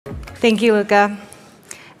Thank you, Luca.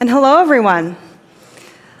 And hello, everyone.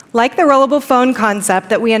 Like the rollable phone concept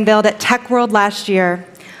that we unveiled at Tech World last year,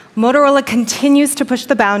 Motorola continues to push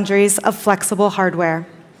the boundaries of flexible hardware.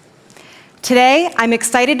 Today, I'm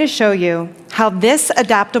excited to show you how this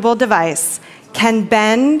adaptable device can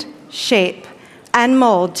bend, shape, and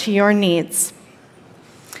mold to your needs.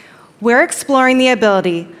 We're exploring the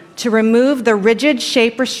ability to remove the rigid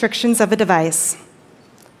shape restrictions of a device,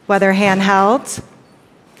 whether handheld,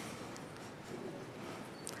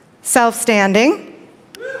 self-standing,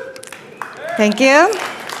 thank you,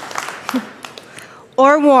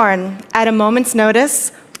 or worn at a moment's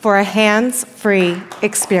notice for a hands-free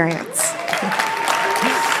experience.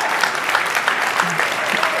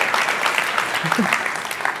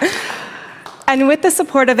 And with the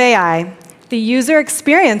support of AI, the user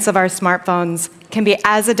experience of our smartphones can be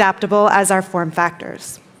as adaptable as our form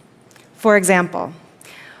factors. For example,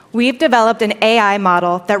 we've developed an AI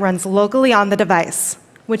model that runs locally on the device,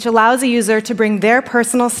 which allows a user to bring their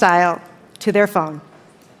personal style to their phone.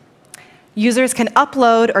 Users can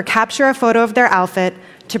upload or capture a photo of their outfit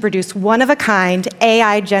to produce one-of-a-kind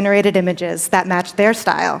AI-generated images that match their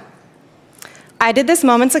style. I did this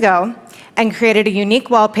moments ago and created a unique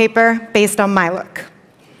wallpaper based on my look.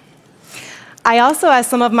 I also asked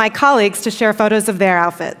some of my colleagues to share photos of their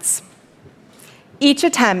outfits. Each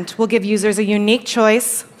attempt will give users a unique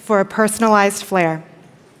choice for a personalized flair.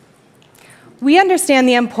 We understand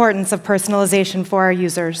the importance of personalization for our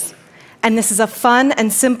users, and this is a fun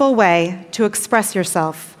and simple way to express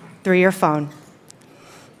yourself through your phone.